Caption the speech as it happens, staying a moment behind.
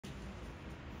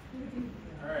All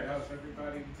right, how's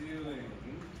everybody doing?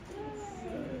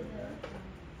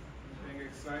 Anything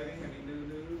exciting? Any new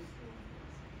news?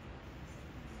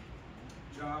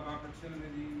 Job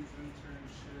opportunities,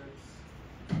 internships,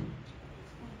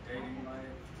 dating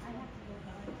life.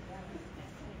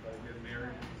 Get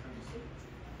married anytime soon.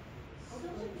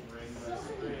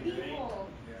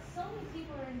 So many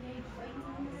people are engaged waiting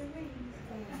on their rings.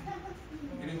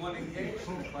 Anyone engaged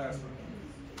in the classroom?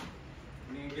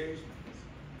 Any engagements?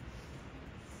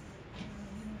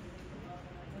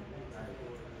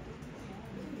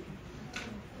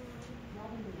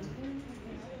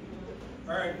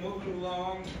 All right, moving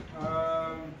along.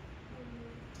 A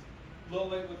little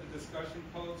late with the discussion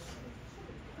post,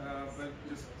 but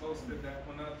just posted that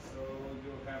one up, so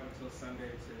you'll have until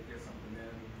Sunday to get something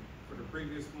in. For the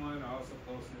previous one, I also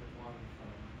posted one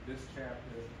from this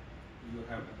chapter.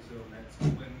 You'll have until next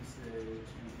Wednesday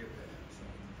to get that in. So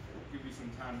give you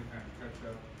some time to kind of catch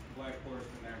up. Blackboard's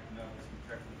been acting up with some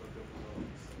technical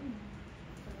difficulties.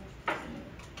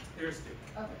 Here's two.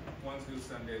 Okay. One's due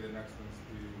Sunday, the next one's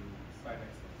due by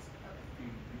next Wednesday.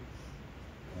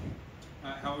 Okay.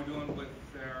 How are we doing with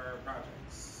our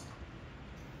projects?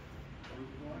 Are we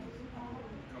going?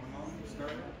 Come along, we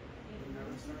started? We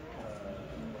haven't started?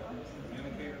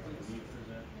 Communicator, please.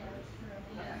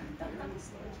 Yeah. Next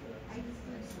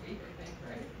week, I think,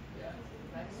 right? Yeah.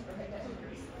 Next Friday.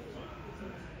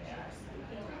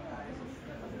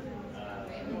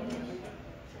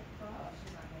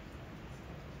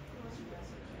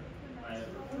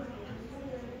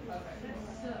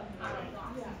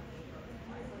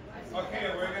 Okay,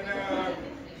 we're gonna,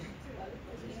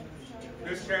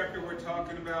 this chapter we're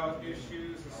talking about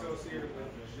issues associated with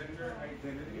gender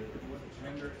identity, what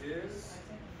gender is.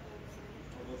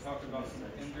 We'll talk about some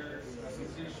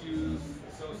issues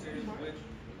associated with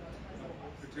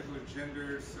particular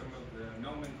genders, some of the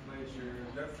nomenclature,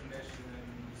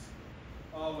 definitions,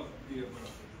 all of the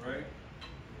above, right?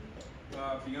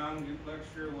 Beyond group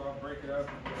lecture, where I'll break it up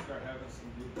and we'll start having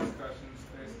some group discussions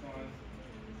based on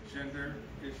gender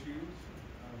issues,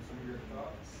 some of your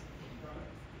thoughts on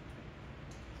it.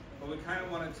 But we kind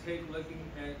of want to take looking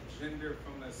at gender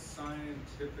from a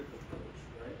scientific approach,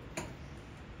 right?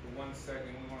 For 1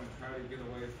 second, we want to try to get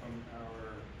away from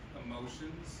our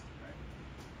emotions, right?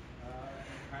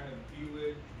 And kind of view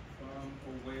it from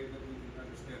a way that we can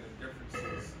understand the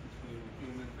differences between the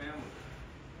human family.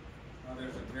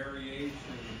 There's a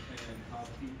variation in how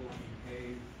people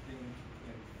behave, think,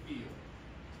 and feel.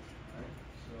 Right?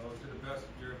 So to the best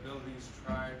of your abilities,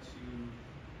 try to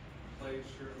place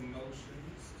your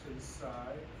emotions to the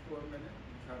side for a minute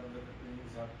and try to look at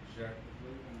things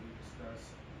objectively when we discuss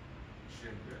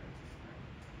gender.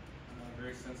 Right?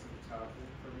 Very sensitive topic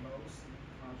for most,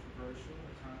 controversial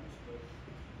at times, but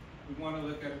we want to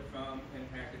look at it from an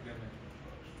academic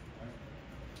approach. Right?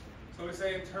 So we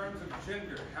say in terms of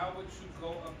gender, how would you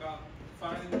go about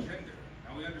defining gender?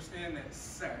 Now we understand that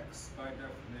sex, by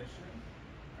definition,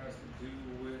 has to do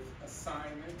with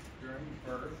assignment during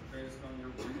birth based on your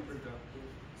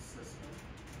reproductive system,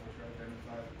 which you're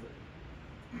identified with.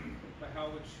 But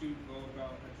how would you go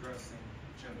about addressing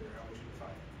gender? How would you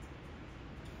define it?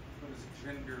 What does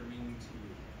gender mean to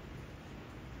you?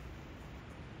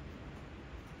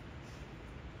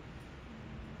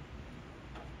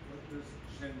 What does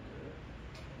gender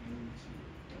mean to you?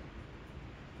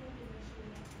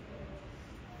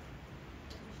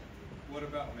 What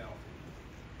about male?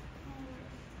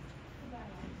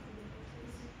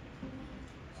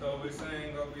 So we're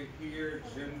saying over here,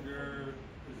 gender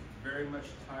is very much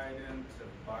tied into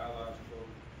biological,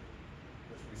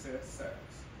 which we said sex.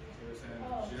 So we're saying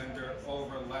gender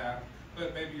overlap,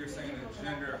 but maybe you're saying that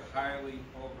gender highly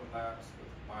overlaps with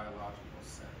biological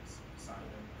sex, assigned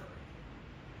at birth.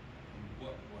 In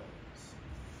what ways?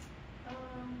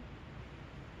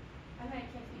 I might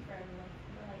can't speak for everyone,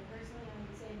 but like personally, I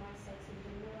would say my sex and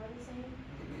gender are the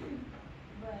same,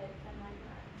 but that might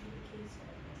not be the case for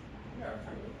everyone. Yeah,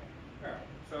 true. Yeah.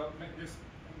 So just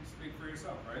speak for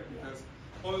yourself, right? Because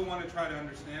what we want to try to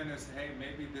understand is, hey,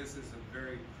 maybe this is a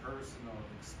very personal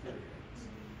experience,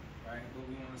 right? But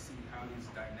we want to see how these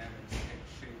dynamics take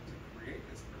shape to create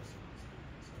this personal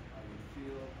experience. So how you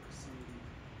feel, perceive,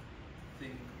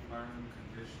 think, learn,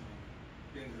 condition,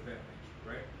 things of that nature,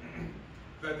 right?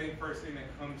 But I think first thing that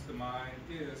comes to mind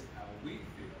is how we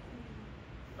feel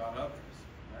about others,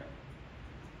 right?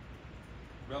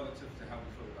 Relative to how we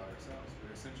feel about ourselves. We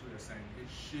essentially are saying it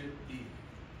should be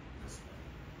this way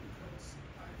because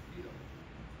I feel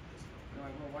this way. You're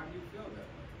like, well, why do you feel that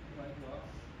way? You're like, well,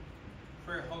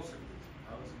 for a host of reasons.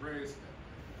 I was raised that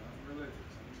way. I'm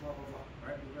religious. I'm blah, blah, blah.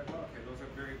 Right? You're like, well, okay, those are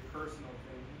very personal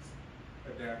things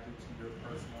adapted to your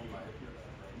personal life, your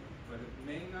upbringing, but it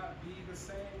may not be the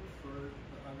same for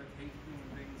the other 8 human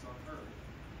beings on earth,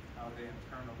 how they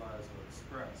internalize or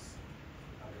express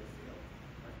how they feel.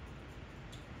 Right?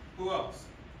 Who else?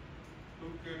 Who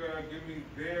could give me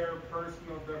their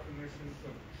personal definitions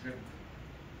of gender?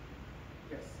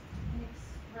 Yes? An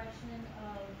expression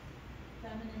of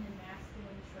feminine and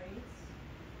masculine traits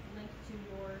linked to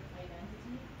your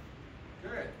identity.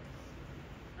 Good.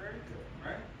 Very good,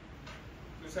 right?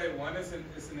 We say one is an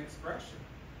expression,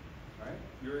 right?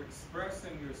 You're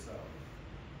expressing yourself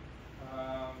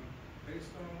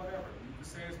based on whatever. You can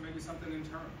say it's maybe something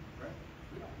internal, right?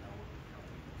 We don't know how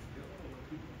people feel or what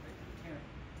people think. We can't,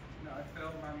 I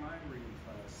failed my mind reading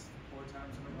class 4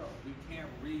 times in a row. We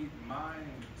can't read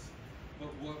minds,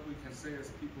 but what we can say is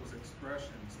people's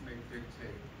expressions may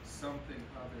dictate something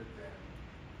other than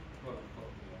quote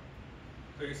unquote love.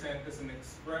 So you're saying it's an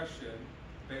expression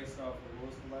based off of,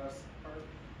 what was the last part?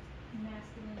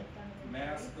 Masculine and feminine.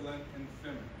 Masculine and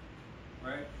feminine,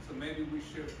 right? So maybe we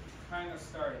should kind of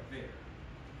start there.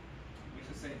 We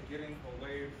should say getting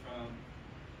away from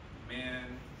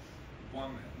man,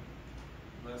 woman.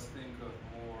 Let's think of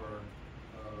more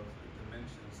of the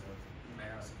dimensions of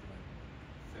masculine,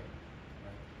 feminine,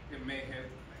 right? It may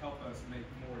help us make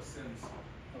more sense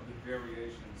of the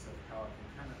variations of how it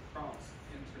can kind of cross,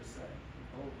 intersect,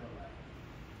 overlap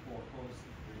for a host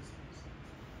of reasons.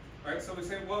 Right, so we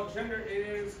say, well, gender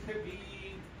could be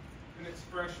an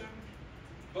expression,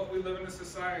 but we live in a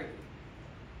society,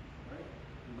 right?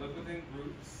 We live within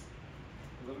groups,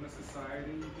 we live in a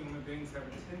society. Human beings have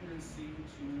a tendency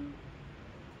to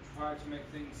try to make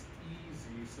things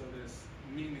easy so there's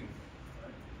meaning,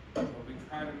 right? So we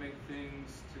try to make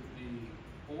things to be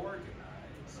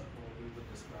organized, or we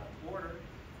would describe order.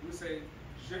 We would say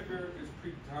gender is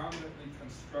predominantly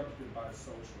constructed by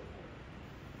social order.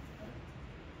 Right?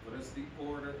 What is the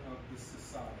order of the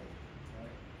society?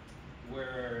 Right?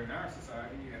 Where in our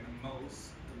society, and the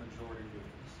majority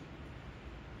rules.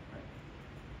 Right?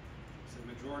 So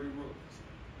majority rules,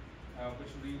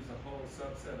 which leaves a whole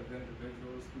subset of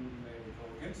individuals who may go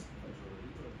against the majority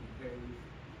or behave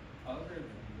other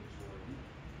than the majority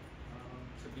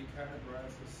to be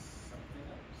categorized as something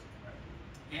else, right?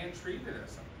 And treated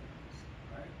as something else,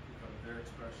 right? Because they're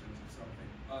expressions of something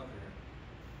other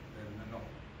than the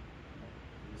norm.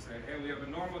 We say, hey, we have a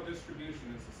normal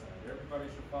distribution in society. Everybody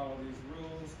should follow these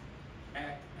rules,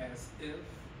 act as if,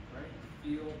 right?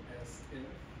 Feel as if,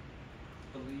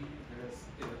 believe as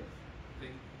if,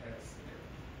 think as if.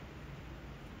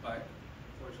 But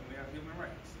fortunately, we have human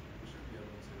rights. We should be able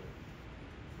to,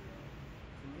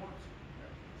 if we want to,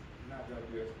 right? Not that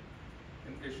we have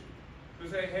an issue. We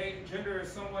say, hey, gender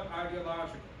is somewhat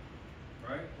ideological,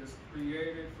 right? It's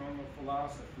created from a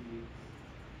philosophy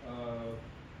of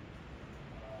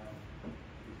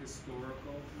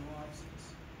historical nuances.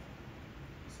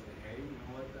 We say, hey, you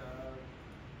know what?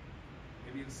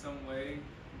 Maybe in some way,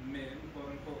 men, quote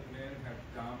unquote, men have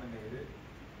dominated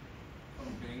from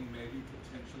being maybe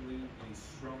potentially a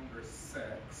stronger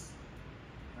sex,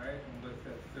 right? And with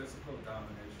that physical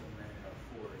domination, may have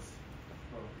forced,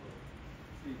 quote unquote,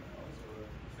 females or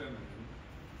feminine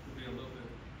to be a little bit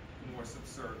more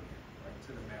subservient, right,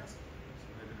 to the masculine. So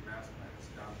maybe the masculine has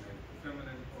dominated the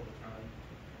feminine over time,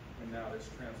 and now it's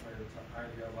translated to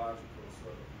ideological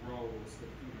sort of roles that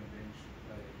human beings should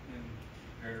play in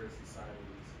various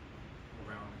societies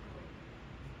around the globe.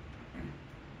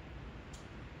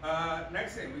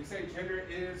 Next thing, we say gender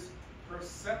is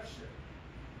perception,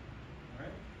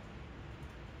 right?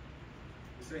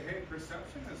 We say, hey,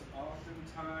 perception is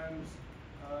oftentimes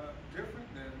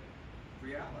different than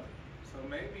reality. So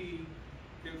maybe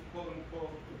if, quote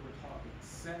unquote, if we're talking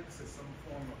sex as some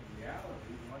form of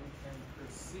reality, one can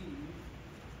perceive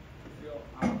or feel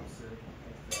opposite of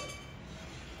that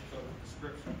sort of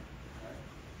description, right?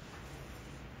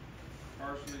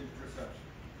 Partially perception.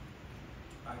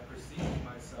 I perceive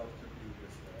myself to be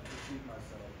this way. I perceive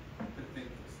myself to think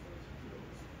this way, to feel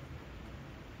this way.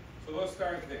 So let's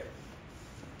start there.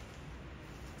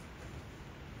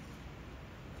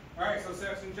 All right, so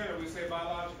sex and gender, we say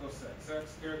biological sex.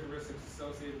 Sex characteristics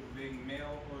associated with being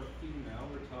male or female.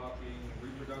 We're talking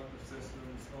reproductive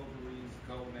systems, ovaries,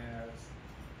 gonads,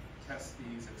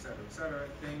 testes, etc., etc.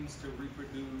 Things to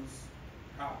reproduce,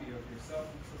 copy of yourself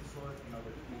of some sort,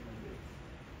 another human being.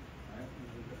 Right?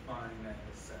 We define that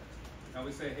as sex. Now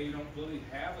we say, hey, you don't really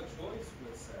have a choice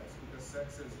with sex because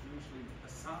sex is usually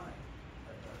assigned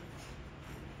at birth.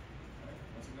 Right?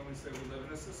 Once again, we say we live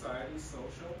in a society,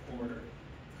 social order.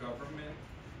 Government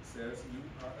says you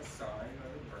are assigned on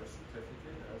a birth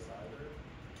certificate as either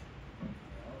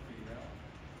male or female,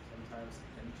 sometimes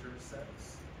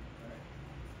intersex, right?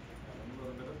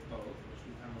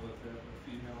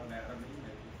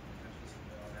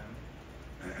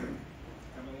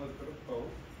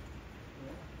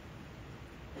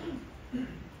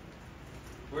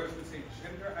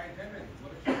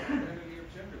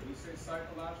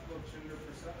 psychological gender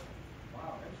perception.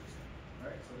 Wow, interesting,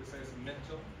 right? So we say it's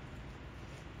mental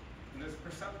and it's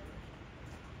perceptive.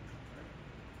 Right?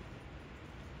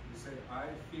 We say, I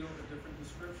feel a different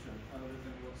description other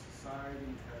than what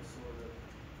society has sort of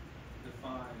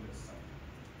defined as something.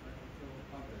 Right? I feel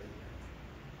other again.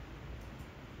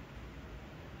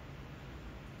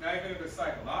 Now, even if it's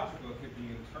psychological, it could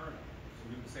be internal. So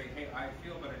we would say, hey, I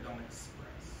feel, but I don't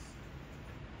express.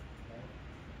 Okay?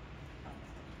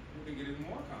 We can get even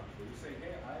more complicated. We say,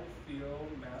 hey, I feel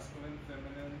masculine,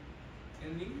 feminine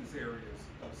in these areas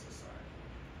of society,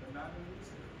 but not in these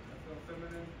areas. I feel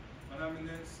feminine when I'm in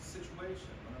this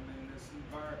situation, when I'm in this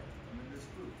environment, when I'm in this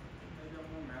group. Maybe I'm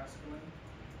more masculine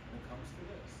when it comes to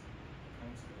this, when it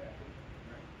comes to that.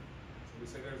 Right? So we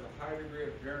say there's a high degree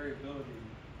of variability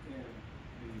in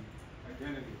the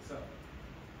identity itself.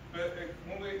 But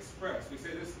when we express, we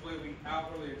say this is the way we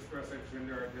outwardly express our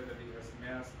gender identity as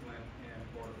masculine and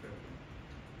or feminine.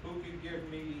 Who can give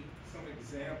me some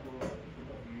examples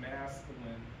of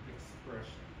masculine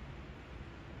expression?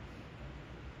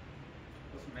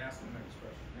 What's masculine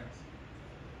expression? Yes.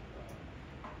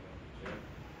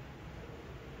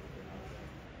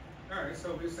 All right,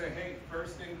 so we say, hey,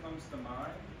 first thing comes to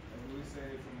mind, and we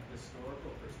say from a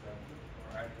historical perspective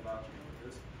or ideological,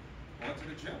 is going to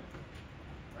the gym.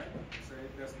 Right? Say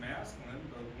that's masculine,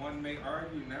 but one may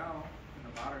argue now, in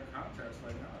the modern context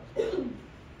right now, it's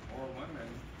more women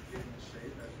getting in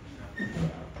shape as you know.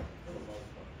 For the most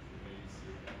part, you may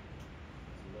see that.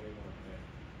 It's way more men.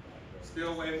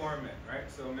 Still way more men, right?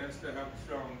 So men still have a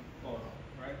strong photo,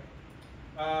 right?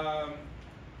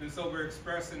 And so we're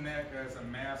expressing that as a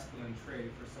masculine trait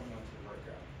for someone to work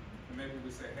out. And maybe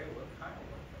we say, hey, what kind of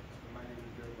workouts? We might even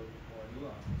get a little more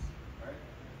nuance, right?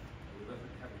 Are we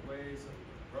lifting heavy weights? Are we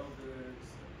doing aerobics?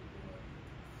 Are we doing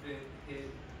fit,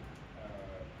 hit?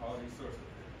 All these sorts of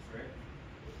things, right?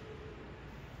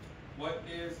 What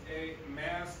is a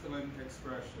masculine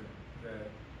expression that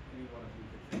any one of you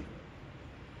could think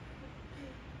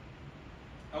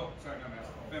of? Oh, sorry, not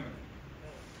masculine, feminine.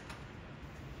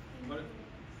 What?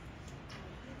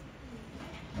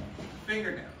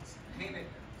 Fingernails, painted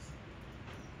nails,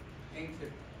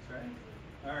 painted nails, right?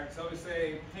 All right, so we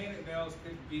say painted nails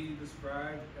could be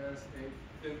described as a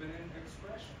feminine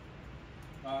expression.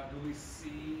 Do we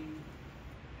see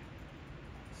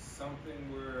something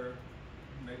where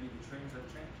maybe the trends are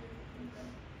changing?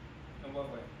 In what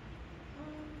way?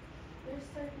 There's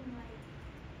certain like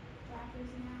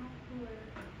rappers now who are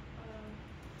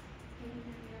painting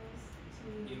their nails to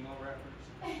Emo rappers?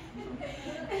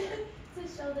 to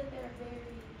show that they're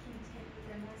very content with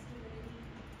their masculinity.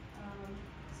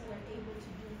 So they're able to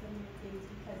do feminine things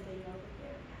because they know that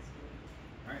they're masculine.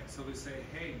 All right, so we say,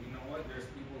 hey, you know what? There's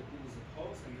people who's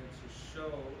opposing it to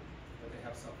show that they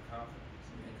have self-confidence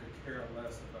and they could care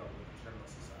less about what the general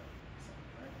society is saying,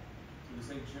 right? So we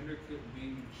say gender could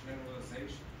be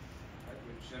generalization, right?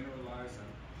 We're generalizing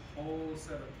a whole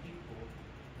set of people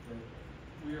that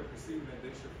we are perceiving that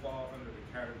they should fall under the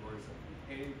categories of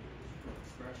behaviors or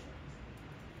expressions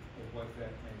of what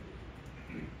that may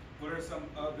be. What are some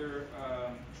other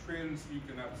trends you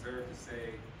can observe to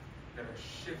say that are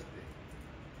shifting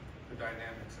the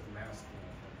dynamics of masculine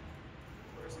and feminine?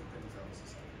 What are some things that was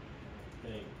society? I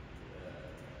think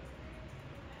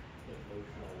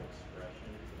emotional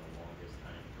expression for the longest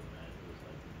time for men was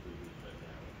like completely shut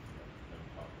down. Don't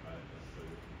talk about it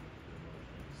necessarily with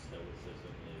emotions.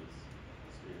 Stoicism is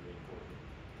extremely important,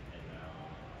 and now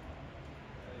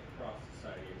across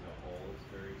society as a whole, it's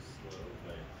very slow,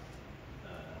 but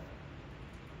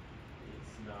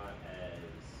it's not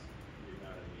as you're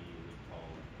not immediately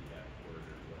called the F word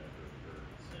or whatever for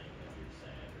saying that you're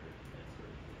sad or that sort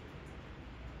of thing.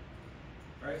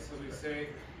 Right, so we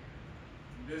say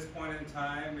at this point in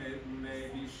time it may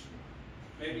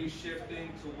be shifting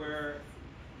to where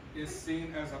it's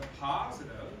seen as a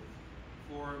positive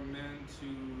for men to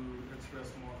express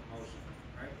more emotion,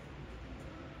 right?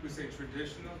 We say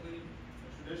traditionally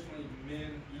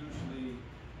men usually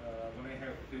when they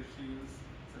have issues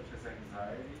such as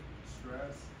anxiety,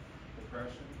 stress,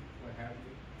 depression, what have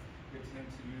you, they tend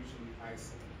to usually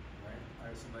isolate, right?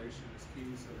 Isolation is key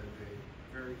so that they're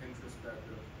very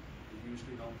introspective. They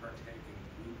usually don't partake in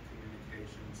group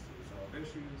communications to resolve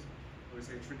issues. We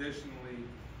say traditionally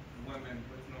women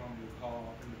would normally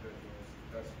call individuals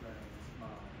best friends,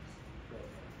 moms,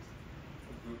 girlfriends,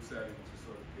 a group setting to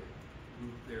sort of get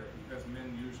group therapy, because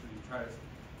men usually try to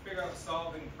figure out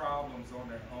solving problems on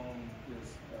their own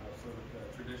is sort of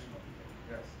traditional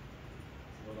behavior. Yes?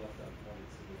 So what else that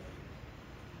points to like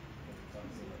when it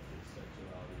comes to like your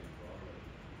sexuality as well, like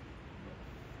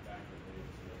back in the day it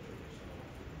was more traditional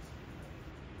to just be like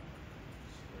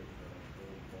straight from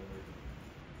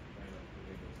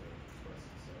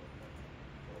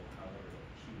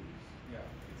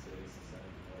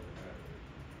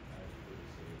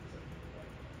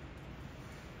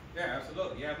Yeah,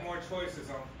 absolutely. You have more choices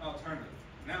on alternative.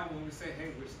 Now, when we say,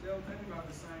 hey, we're still thinking about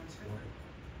the scientific,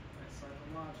 that's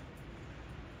psychological.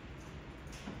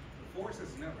 The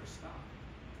forces never stop.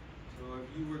 So if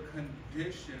you were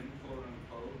conditioned, quote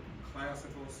unquote, in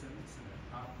classical sense and in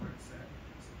operant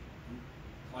sense,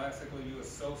 classically you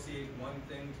associate one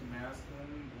thing to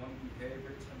masculine, one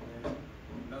behavior to men,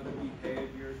 another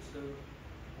behavior to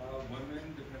women,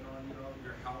 depending on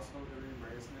your household that you're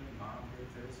raised in. Mom did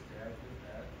this, dad did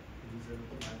that. These are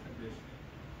my conditioning,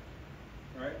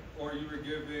 right? Or you were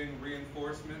giving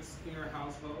reinforcements in your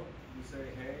household. You say,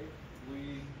 hey,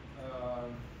 we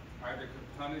either could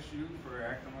punish you for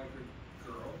acting like a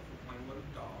girl, for playing with a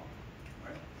doll,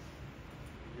 right?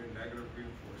 You get negative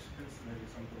reinforcements, maybe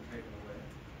something taken away,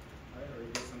 right? Or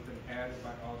you get something added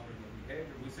by altering the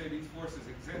behavior. We say these forces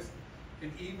exist.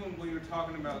 And even when you're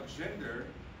talking about gender,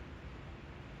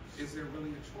 is there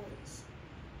really a choice?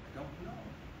 I don't know,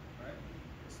 right?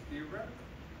 It's theoretical.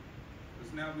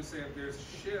 Because now we say if there's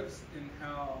shifts in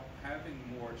how having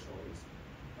more choice,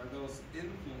 are those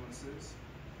influences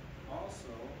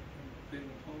also being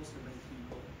imposed to make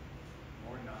people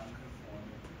more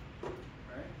non-conforming,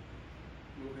 right?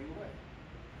 Moving away.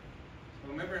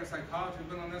 So remember in psychology,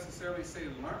 we don't necessarily say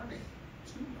learning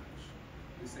too much.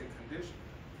 We say conditioning,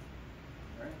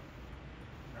 right?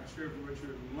 Not sure what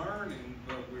you're learning,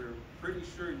 but we're pretty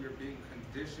sure you're being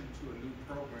conditioned to a new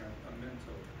program, a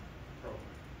mental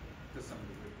program, to some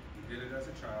degree. You did it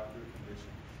as a child, you're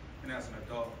conditioned. And as an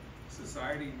adult,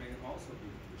 society may also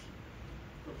be conditioned.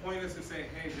 The point is to say,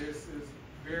 hey, this is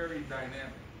very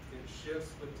dynamic. It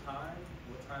shifts with time.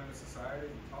 What time of society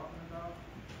are we talking about?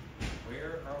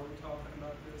 Where are we talking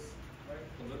about this? Right?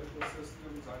 Political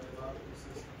systems, ideological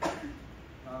systems.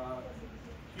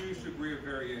 Huge degree of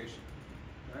variation.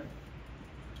 Right?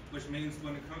 Which means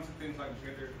when it comes to things like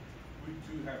gender, we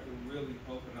do have to really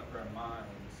open up our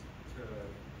minds to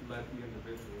let the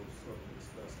individuals sort of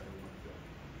discuss how they want to go.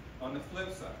 On the flip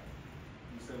side,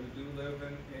 you said we do live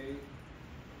in a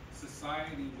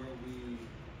society where we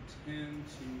tend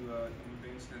to, human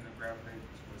beings tend to gravitate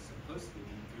towards simplicity.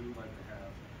 We do like to have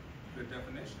good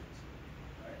definitions,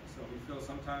 right? So we feel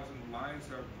sometimes when the lines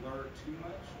are blurred too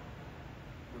much,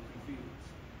 we're confused,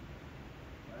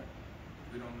 right?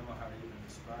 We don't know how to even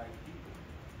describe people.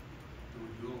 Do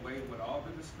we do away with all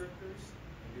the descriptors?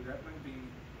 Maybe that might be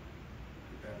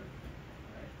the better thing,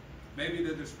 right? Maybe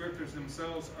the descriptors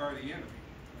themselves are the enemy,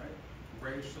 right?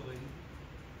 Racially,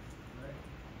 right?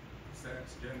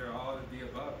 Sex, gender, all of the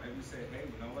above. Maybe say, hey,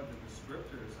 you know what? The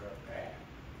descriptors are bad.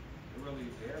 They're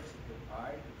really there to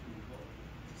divide the people,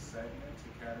 to segment, to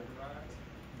categorize,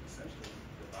 and essentially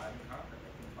divide and conquer.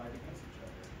 They can fight against each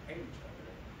other, hate each other,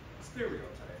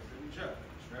 stereotype and judge,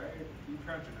 right? Be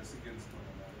prejudiced against one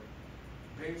another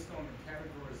based on the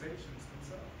categorizations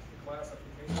themselves, the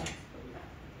classifications that we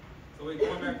have. So we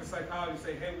go back to psychology,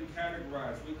 say, hey, we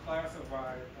categorize, we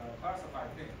classify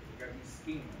things. We got these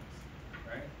schemas,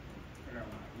 right? In our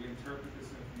mind. We interpret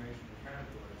this information in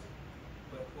categories,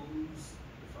 but who's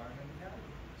defining the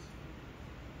categories?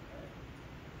 Right?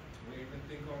 We even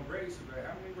think on race, about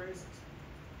how many races?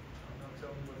 I'm not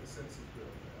telling you what the census bureau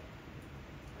is.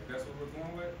 Like, that's what we're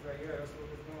going with? Like, yeah, that's what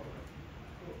we're going with.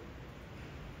 Cool.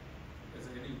 Is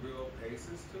there any real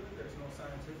basis to it? There's no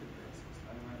scientific basis.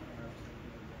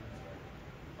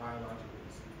 Biological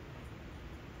basis.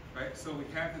 Right? So we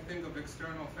have to think of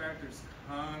external factors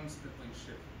constantly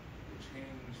shifting. They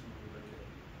change when we look at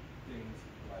things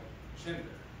like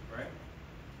gender, right?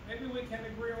 Maybe we can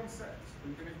agree on sex.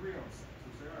 We can agree on sex.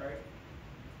 We say, all right,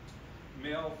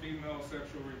 male, female,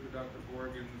 sexual, reproductive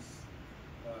organs,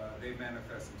 they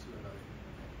manifest into another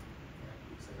human being. Right?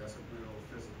 We say that's a real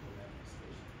physical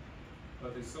manifestation.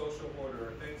 But the social order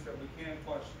are things that we can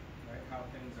question, right? How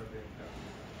things are being done.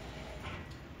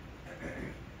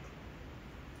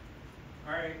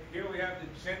 All right, here we have the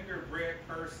genderbread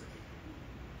person.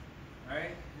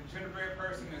 Right? The genderbread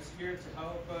person is here to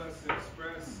help us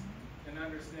express and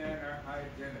understand our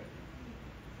identity.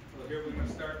 So here we're going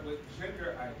to start with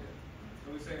gender identity.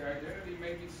 So we say identity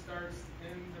maybe starts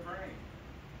in the brain.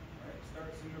 Right?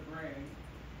 Starts in the brain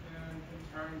and in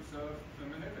terms of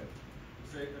femininity. We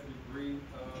say a degree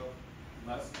of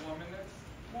less womanness,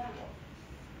 more woman.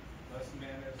 Less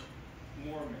maness,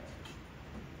 more man.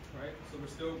 Right? So we're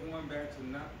still going back to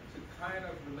kind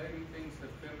of relating things to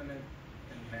feminine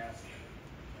and masculine.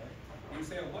 Right? And you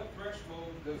say, at what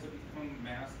threshold does it become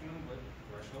masculine? What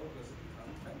threshold does it become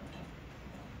feminine?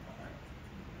 Right?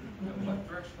 At what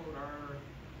threshold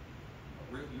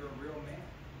you're a real man?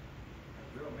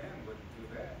 A real man wouldn't do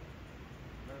that.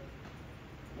 But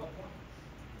at what point?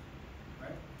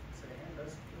 Right? Say, hey,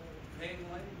 that's vague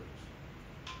language.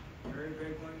 You're very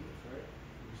vague language, right?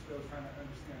 We're still trying to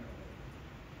understand it.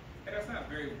 And that's not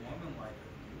very woman-like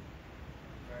of you,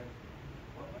 right?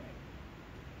 What way?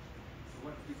 To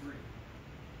what degree?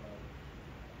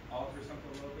 Alter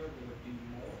something a little bit, will it be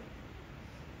more?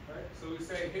 Right? So we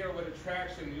say here with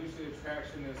attraction, usually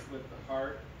attraction is with the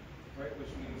heart, right? Which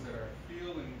means that our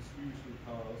feelings usually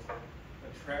cause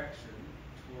attraction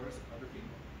towards other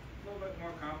people. A little bit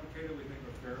more complicated, we think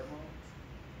of pheromones,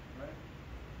 right?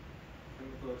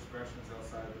 Chemical expressions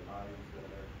outside of the body that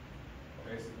are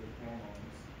basically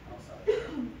hormones outside of the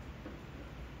body.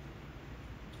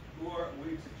 Who are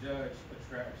we to judge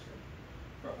attraction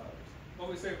for others? What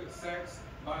we say with sex,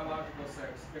 biological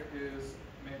sex, there is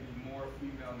maybe more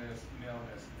femaleness,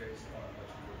 maleness based on what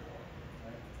you were born,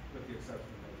 right? With the exception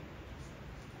of maybe sex.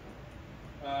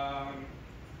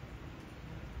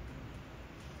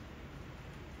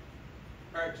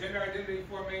 All right, gender identity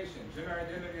formation. Gender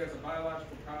identity as a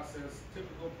biological process,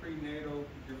 typical prenatal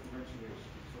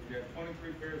differentiation. So we have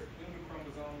 23 pairs of human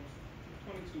chromosomes,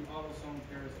 22 autosome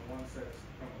pairs, and 1 sex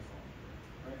chromosome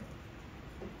pair, right?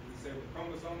 We say with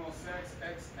chromosomal sex,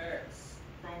 XX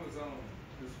chromosome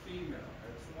is female,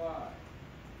 XY,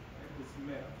 right, is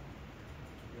male.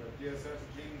 We have DSS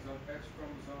genes on X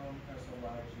chromosome,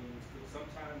 SOY genes, but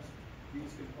sometimes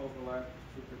these can overlap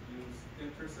to produce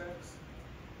intersex,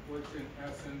 which in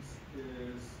essence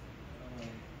is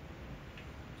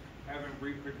having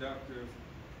reproductive,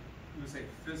 we would say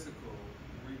physical,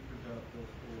 reproductive,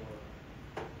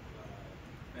 or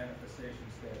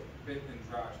manifestations that are a bit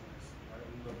androgynous, right?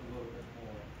 We look a little bit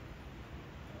more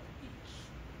each.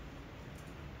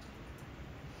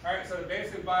 All right, so the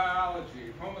basic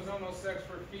biology, chromosomal sex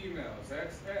for females,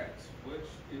 XX, which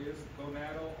is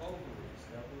gonadal ovaries.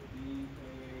 That would be a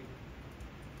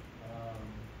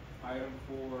item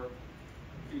for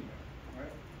female, right?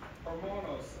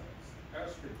 Hormonal sex,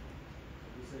 estrogen.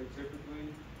 We say typically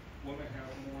women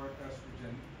have more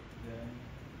estrogen than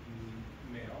the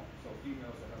male, so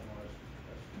females will have more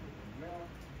estrogen than the male.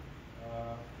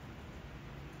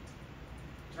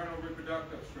 Internal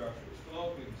reproductive structures,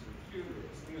 fallopian tube,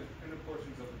 uterus, inner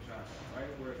portions of the vagina,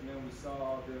 right? Whereas men, we saw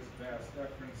all this vas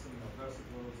deferens, seminal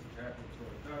vesicles,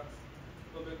 ejaculatory ducts.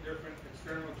 A little bit different.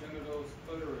 External genitals,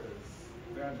 clitoris,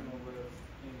 vaginal lips,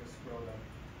 penis, scrotum.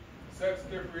 Sex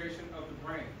differentiation of the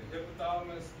brain. The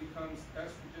hypothalamus becomes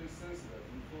estrogen sensitive,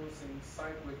 influencing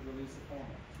cyclic release of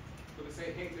hormones. So to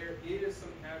say, hey, there is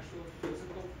some actual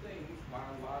physical things,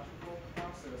 biological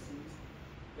processes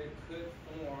that could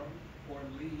form or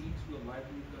lead to a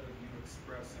likelihood of you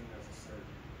expressing as a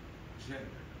certain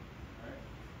gender, right?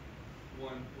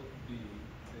 One would be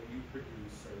that you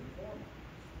produce certain hormones,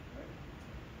 right?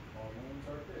 Hormones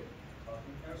are big. We're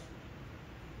talking estrogen.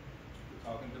 We're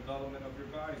talking development of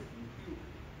your body through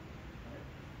puberty, right?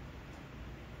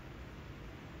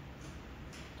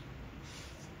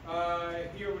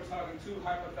 Here we're talking 2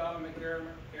 hypothalamic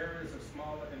areas are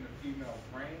smaller in the female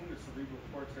brain. The cerebral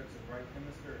cortex of right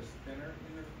hemisphere is thinner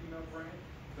in the female brain,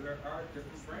 but there are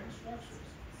different brain structures.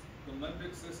 The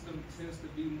limbic system tends to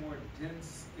be more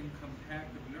dense and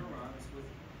compact of neurons with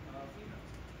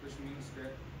females, which means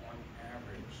that on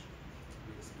average,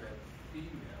 we expect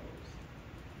females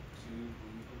to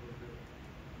be a little bit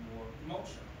more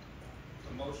emotionally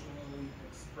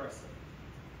expressive,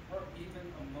 or even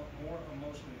more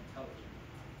emotionally intelligent,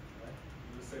 right?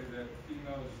 We would say that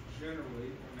females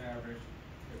generally, on average,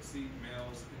 exceed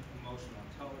males in emotional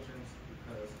intelligence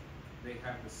because they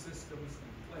have the systems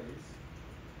in place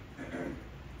to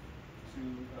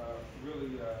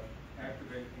really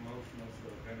activate emotional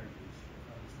sort of energies.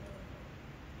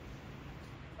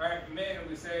 All right, men,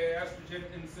 we say estrogen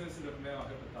insensitive male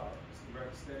hypothalamus.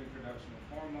 Direct steady production of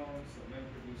hormones, so men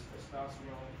produce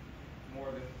testosterone more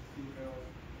than females.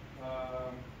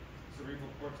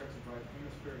 Cerebral cortex of right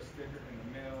hemisphere is thicker in the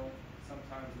male.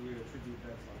 Sometimes we attribute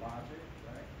that to logic,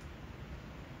 right?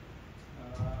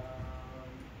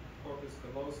 Corpus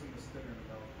callosum is thinner in the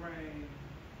male brain,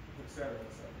 etc.,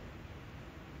 etc.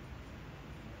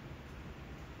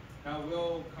 Now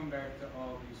we'll come back to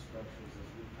all these structures as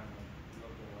we kind of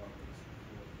look at all these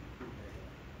before prenatal.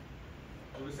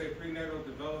 So we say prenatal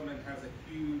development has a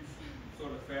huge sort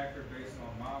of factor based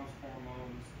on mom's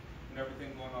hormones and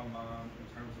everything going on mom in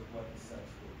terms of what the sex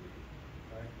will be,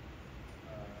 right?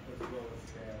 As well as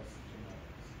dad's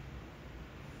genetics.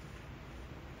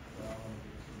 So I don't want to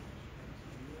get too much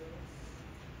into this.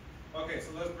 Okay,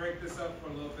 so let's break this up for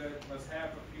a little bit. Let's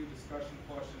have a few discussion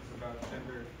questions about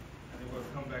gender, and then we'll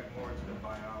come back more to the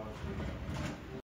biology.